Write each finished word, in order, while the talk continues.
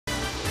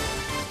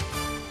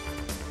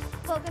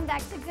Welcome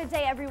back to Good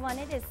Day, everyone.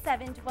 It is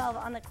 7:12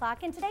 on the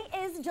clock, and today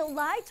is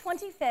July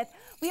 25th.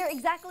 We are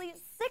exactly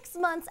 6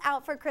 months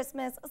out for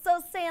Christmas,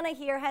 so Santa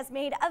here has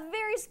made a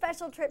very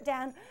special trip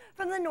down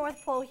from the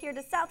North Pole here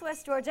to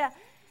Southwest Georgia.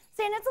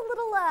 Santa, it's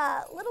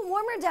a little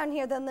warmer down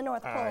here than the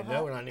North Pole. I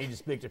know, and I need to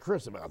speak to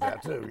Chris about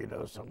that too. You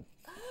know, so.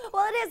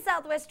 Well, it is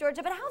Southwest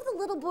Georgia, but how have the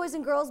little boys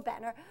and girls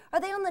been? Are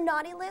they on the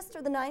naughty list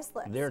or the nice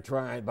list? They're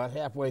trying. About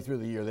halfway through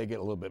the year, they get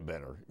a little bit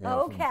better. You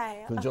know,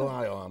 okay. From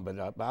July on,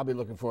 but I'll be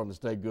looking for them to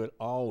stay good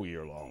all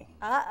year long.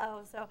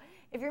 Uh-oh. So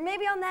if you're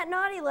maybe on that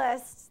naughty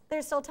list,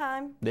 there's still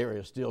time? There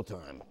is still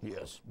time,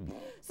 yes.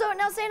 So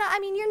now, Santa, I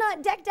mean, you're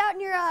not decked out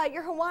in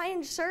your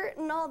Hawaiian shirt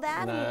and all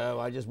that? No,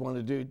 I just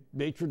want to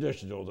be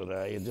traditional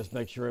today and just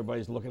make sure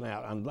everybody's looking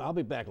out. I'll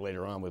be back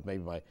later on with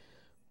maybe my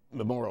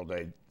Memorial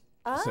Day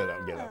set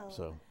up, get up.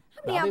 So.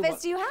 How many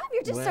outfits do you have?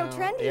 You're just so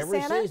trendy,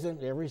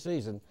 Santa. Every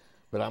season,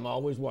 but I'm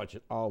always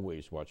watching,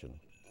 always watching.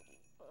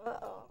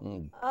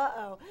 Uh-oh.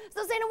 Uh-oh.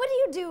 So, Santa, what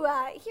do you do?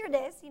 Here it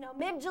is,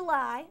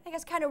 mid-July. I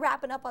guess kind of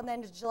wrapping up on the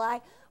end of July.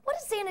 What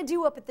does Santa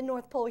do up at the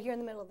North Pole here in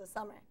the middle of the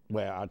summer?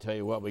 Well, I'll tell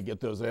you what, we get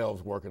those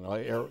elves working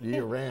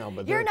year round.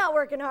 But you're not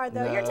working hard,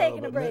 though. No, you're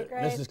taking a break,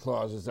 right? Mrs.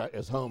 Claus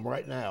is home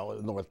right now at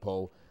the North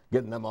Pole,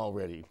 getting them all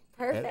ready.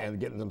 Perfect. And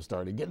getting them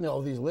started, getting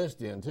all these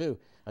lists in, too.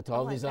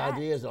 All these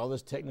ideas, all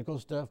this technical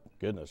stuff.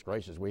 Goodness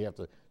gracious, we have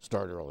to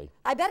start early.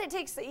 I bet it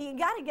takes, you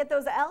got to get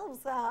those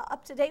elves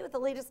up to date with the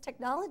latest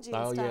technology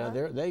and stuff.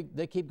 Oh, yeah,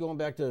 they keep going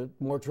back to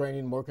more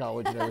training, more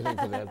college and everything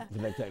for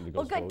that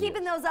technical stuff. Well, good,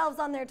 keeping those elves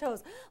on their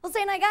toes. Well,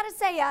 Santa, I got to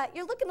say,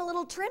 you're looking a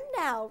little trim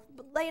now,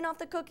 laying off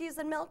the cookies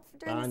and milk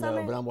during the summer.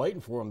 I know, but I'm waiting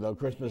for them, though.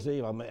 Christmas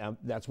Eve,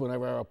 that's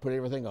whenever I'll put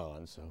everything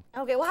on. So.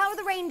 Okay, well, how are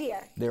the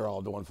reindeer? They're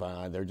all doing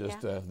fine. They're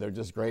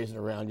just grazing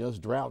around. You know, this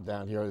drought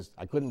down here,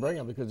 I couldn't bring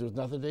them because there was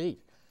nothing to eat.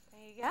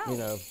 You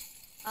know.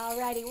 All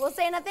righty. Well,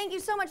 Santa, thank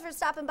you so much for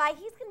stopping by.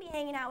 He's going to be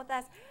hanging out with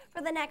us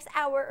for the next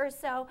hour or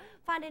so,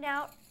 finding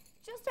out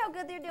just how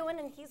good they're doing,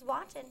 and he's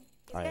watching.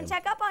 He's going to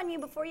check up on you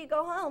before you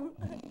go home.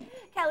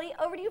 Kelly,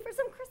 over to you for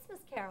some Christmas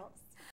carols.